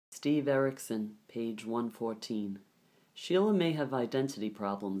Steve Ericson, page 114. Sheila may have identity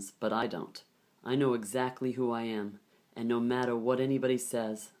problems, but I don't. I know exactly who I am, and no matter what anybody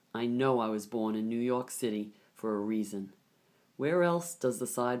says, I know I was born in New York City for a reason. Where else does the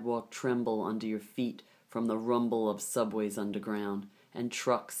sidewalk tremble under your feet from the rumble of subways underground, and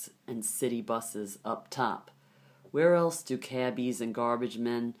trucks and city buses up top? Where else do cabbies and garbage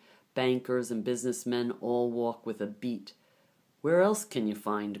men, bankers and businessmen all walk with a beat? Where else can you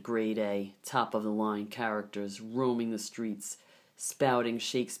find grade A, top-of-the-line characters roaming the streets, spouting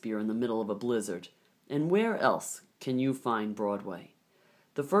Shakespeare in the middle of a blizzard? And where else can you find Broadway?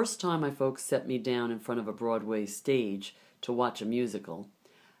 The first time my folks set me down in front of a Broadway stage to watch a musical,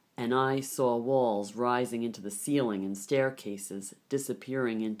 and I saw walls rising into the ceiling and staircases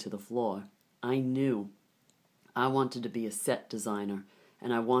disappearing into the floor, I knew I wanted to be a set designer,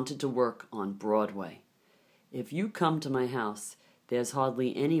 and I wanted to work on Broadway. If you come to my house, there's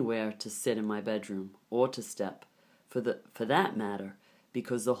hardly anywhere to sit in my bedroom, or to step, for that matter,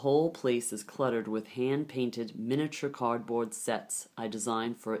 because the whole place is cluttered with hand-painted miniature cardboard sets I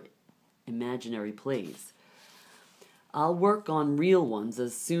designed for imaginary plays. I'll work on real ones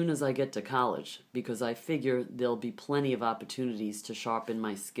as soon as I get to college, because I figure there'll be plenty of opportunities to sharpen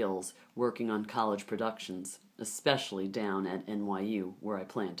my skills working on college productions, especially down at NYU, where I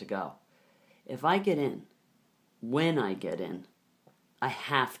plan to go. If I get in, when I get in, I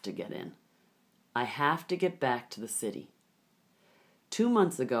have to get in. I have to get back to the city. 2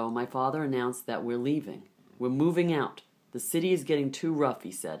 months ago, my father announced that we're leaving. We're moving out. The city is getting too rough,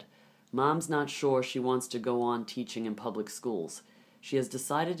 he said. Mom's not sure she wants to go on teaching in public schools. She has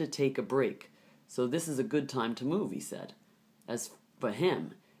decided to take a break, so this is a good time to move, he said. As for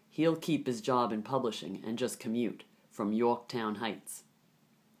him, he'll keep his job in publishing and just commute from Yorktown Heights.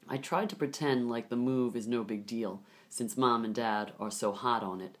 I tried to pretend like the move is no big deal, since Mom and Dad are so hot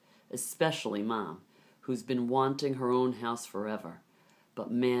on it, especially Mom, who's been wanting her own house forever.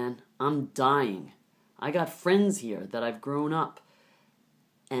 But man, I'm dying. I got friends here that I've grown up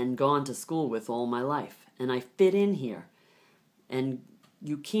and gone to school with all my life, and I fit in here. And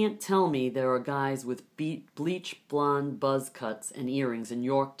you can't tell me there are guys with bleach blonde buzz cuts and earrings in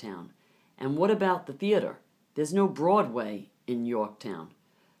Yorktown. And what about the theater? There's no Broadway in Yorktown.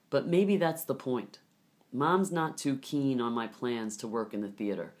 But maybe that's the point. Mom's not too keen on my plans to work in the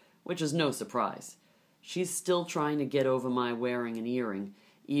theater, which is no surprise. She's still trying to get over my wearing an earring,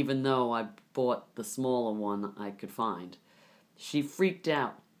 even though I bought the smaller one I could find. She freaked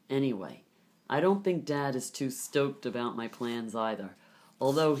out anyway. I don't think Dad is too stoked about my plans either,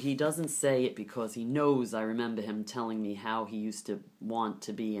 although he doesn't say it because he knows I remember him telling me how he used to want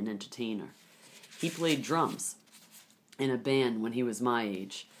to be an entertainer. He played drums in a band when he was my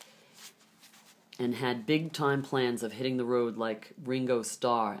age, and had big-time plans of hitting the road like Ringo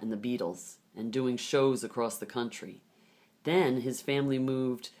Starr and the Beatles, and doing shows across the country. Then his family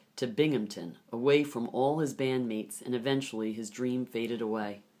moved to Binghamton, away from all his bandmates, and eventually his dream faded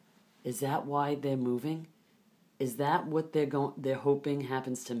away. Is that why they're moving? Is that what they're hoping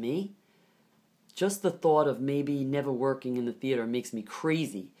happens to me? Just the thought of maybe never working in the theater makes me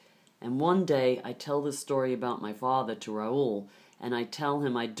crazy. And one day I tell this story about my father to Raoul, and I tell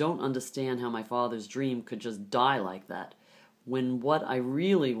him I don't understand how my father's dream could just die like that, when what I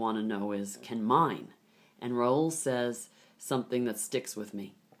really want to know is, can mine? And Raoul says something that sticks with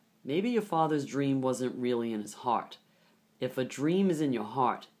me. Maybe your father's dream wasn't really in his heart. If a dream is in your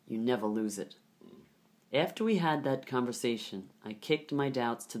heart, you never lose it. After we had that conversation, I kicked my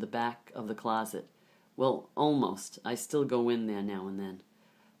doubts to the back of the closet. Well, almost. I still go in there now and then.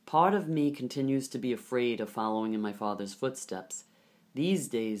 Part of me continues to be afraid of following in my father's footsteps. These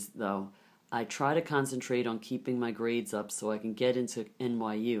days, though, I try to concentrate on keeping my grades up so I can get into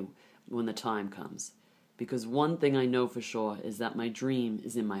NYU when the time comes. Because one thing I know for sure is that my dream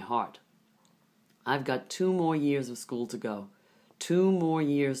is in my heart. I've got 2 more years of school to go, 2 more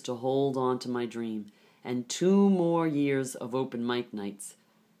years to hold on to my dream, and 2 more years of open mic nights.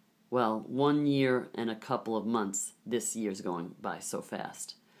 Well, 1 year and a couple of months. This year's going by so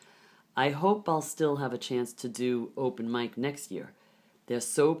fast. I hope I'll still have a chance to do open mic next year. They're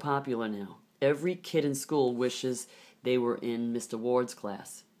so popular now. Every kid in school wishes they were in Mr. Ward's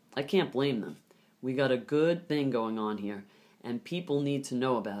class. I can't blame them. We got a good thing going on here, and people need to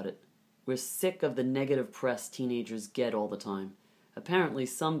know about it. We're sick of the negative press teenagers get all the time. Apparently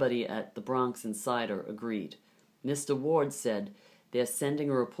somebody at the Bronx Insider agreed. Mr. Ward said they're sending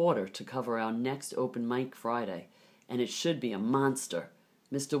a reporter to cover our next open mic Friday, and it should be a monster.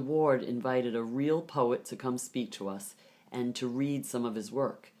 Mr. Ward invited a real poet to come speak to us and to read some of his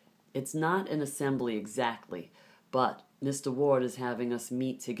work. It's not an assembly exactly, but Mr. Ward is having us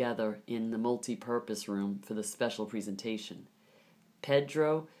meet together in the multi-purpose room for the special presentation.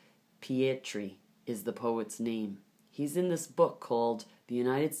 Pedro Pietri is the poet's name. He's in this book called The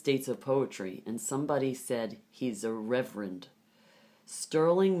United States of Poetry, and somebody said he's a reverend.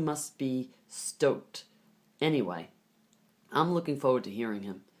 Sterling must be stoked. Anyway, I'm looking forward to hearing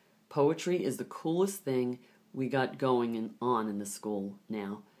him. Poetry is the coolest thing we got going on in the school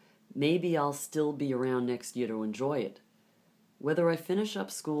now. Maybe I'll still be around next year to enjoy it. Whether I finish up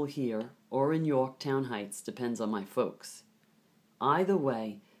school here or in Yorktown Heights depends on my folks. Either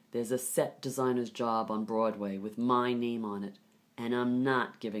way, there's a set designer's job on Broadway with my name on it, and I'm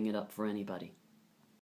not giving it up for anybody.